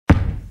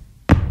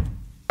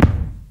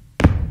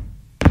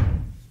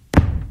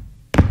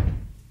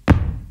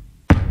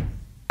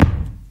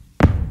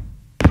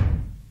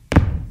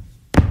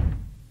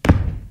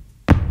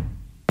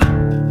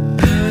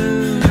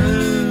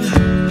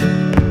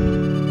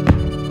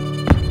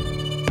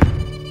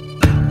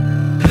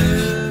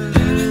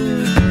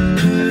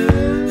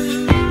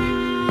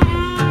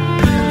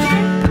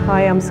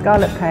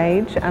Scarlet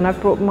Page, and I've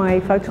brought my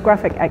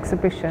photographic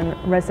exhibition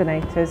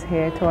Resonators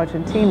here to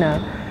Argentina.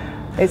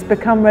 It's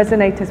become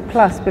Resonators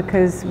Plus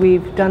because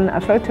we've done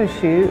a photo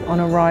shoot on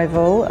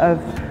arrival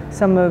of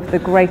some of the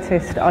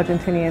greatest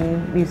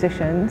Argentinian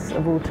musicians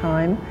of all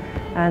time,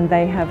 and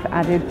they have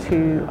added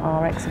to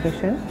our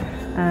exhibition,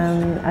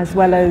 as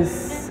well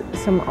as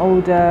some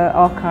older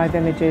archive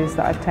images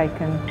that I've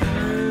taken.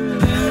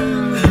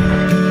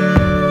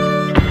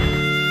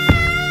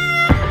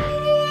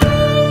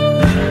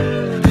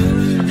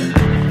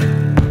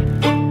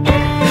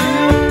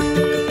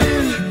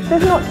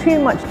 There's not too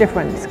much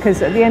difference,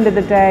 because at the end of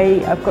the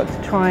day I've got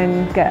to try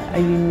and get a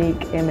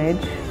unique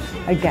image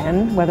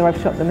again, whether I've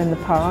shot them in the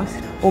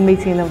past or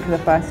meeting them for the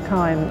first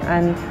time.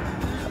 And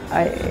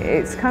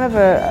it's kind of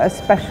a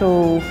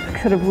special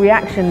sort of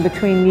reaction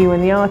between you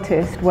and the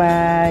artist,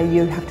 where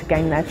you have to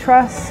gain their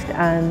trust,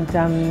 and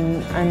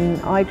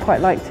I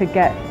quite like to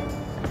get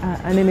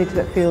an image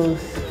that feels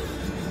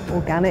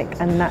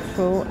organic and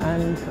natural,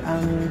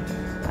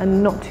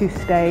 and not too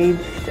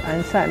staged,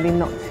 and certainly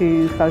not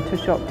too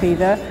photoshopped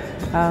either.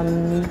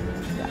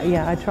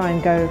 Yeah, I try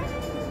and go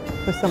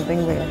for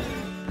something real.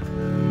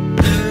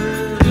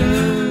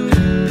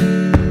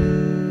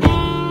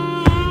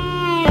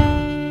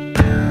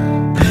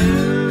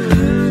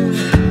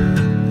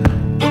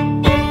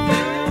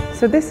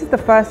 So this is the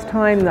first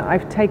time that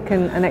I've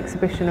taken an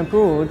exhibition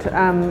abroad.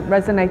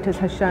 Resonators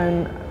has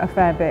shown a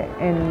fair bit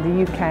in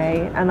the UK,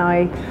 and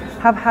I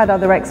have had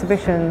other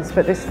exhibitions,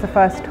 but this is the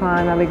first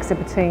time I'm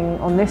exhibiting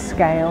on this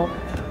scale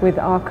with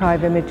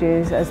archive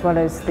images as well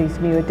as these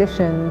new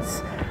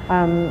additions.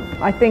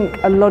 I think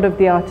a lot of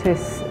the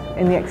artists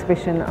in the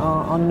exhibition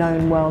are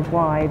known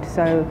worldwide,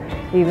 so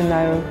even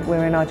though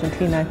we're in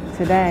Argentina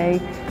today,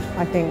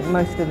 I think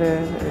most of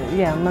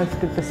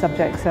the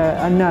subjects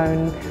are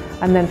known.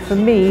 And then for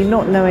me,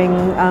 not knowing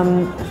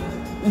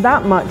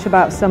that much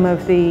about some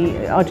of the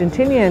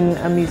Argentinian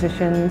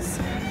musicians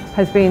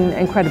has been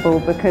incredible,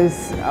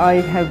 because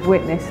I have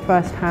witnessed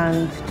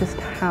firsthand just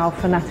how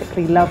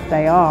fanatically loved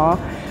they are.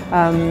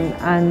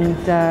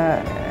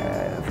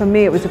 For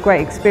me, it was a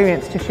great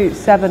experience to shoot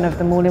 7 of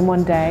them all in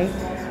one day.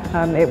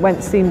 It went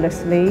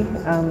seamlessly,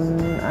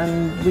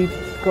 and we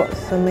got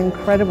some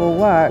incredible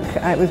work.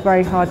 It was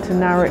very hard to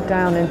narrow it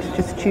down into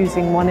just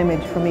choosing one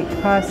image from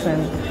each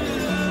person.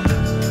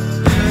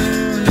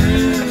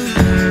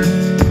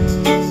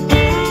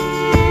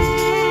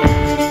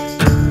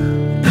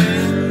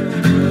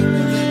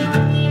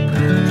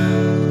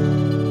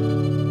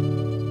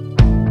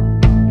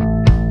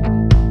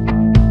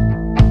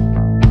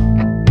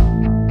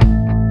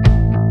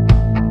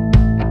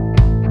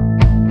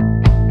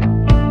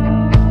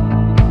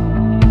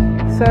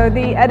 So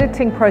the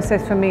editing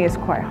process for me is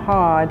quite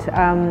hard.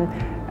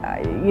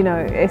 You know,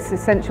 it's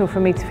essential for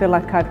me to feel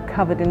like I've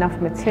covered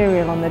enough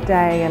material on the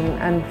day,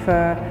 and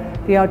for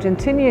the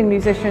Argentinian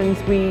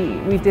musicians,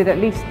 we did at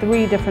least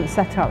 3 different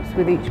setups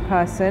with each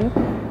person,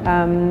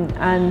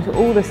 and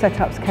all the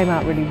setups came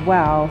out really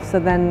well. So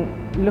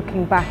then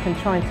looking back and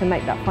trying to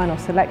make that final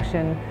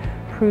selection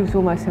proves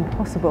almost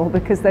impossible,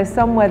 because there's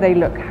some where they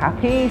look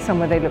happy, some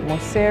where they look more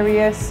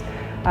serious,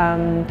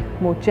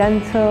 more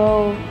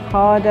gentle,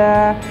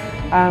 harder.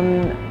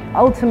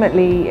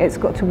 Ultimately, it's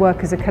got to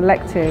work as a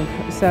collective.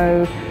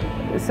 So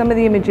some of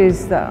the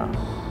images that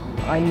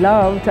I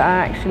loved are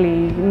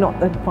actually not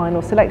the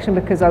final selection,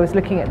 because I was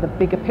looking at the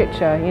bigger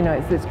picture. You know,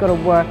 it's got to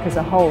work as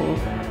a whole.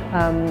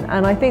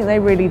 And I think they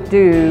really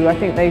do. I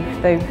think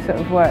they've sort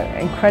of worked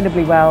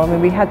incredibly well. I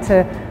mean, we had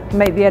to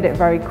make the edit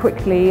very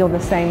quickly on the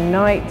same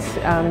night.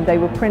 They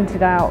were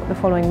printed out the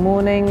following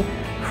morning,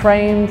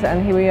 framed,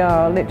 and here we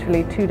are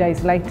literally 2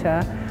 days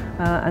later,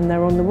 and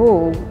they're on the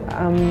wall.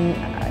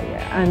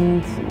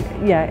 And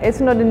yeah,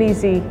 it's not an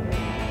easy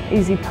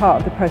part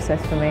of the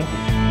process for me.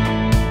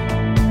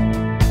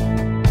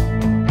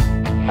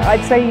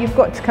 I'd say you've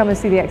got to come and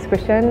see the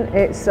exhibition.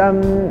 It's a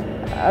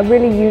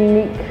really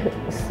unique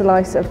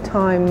slice of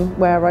time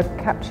where I've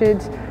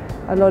captured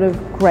a lot of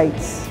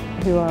greats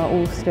who are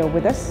all still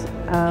with us,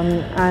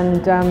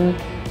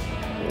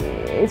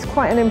 it's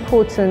quite an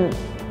important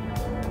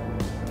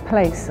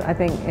place, I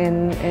think,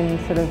 in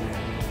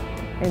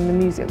the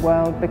music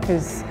world,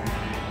 because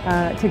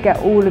to get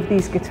all of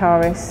these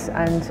guitarists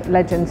and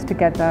legends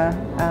together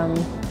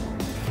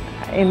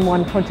in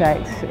one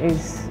project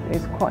is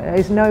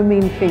no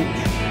mean feat.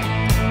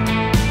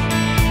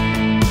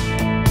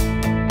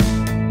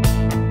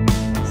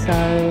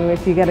 So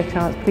if you get a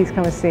chance, please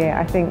come and see it.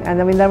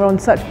 I mean, they're on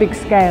such big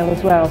scale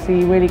as well, so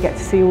you really get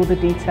to see all the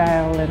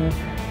detail, and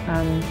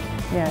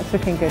yeah, it's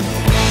looking good.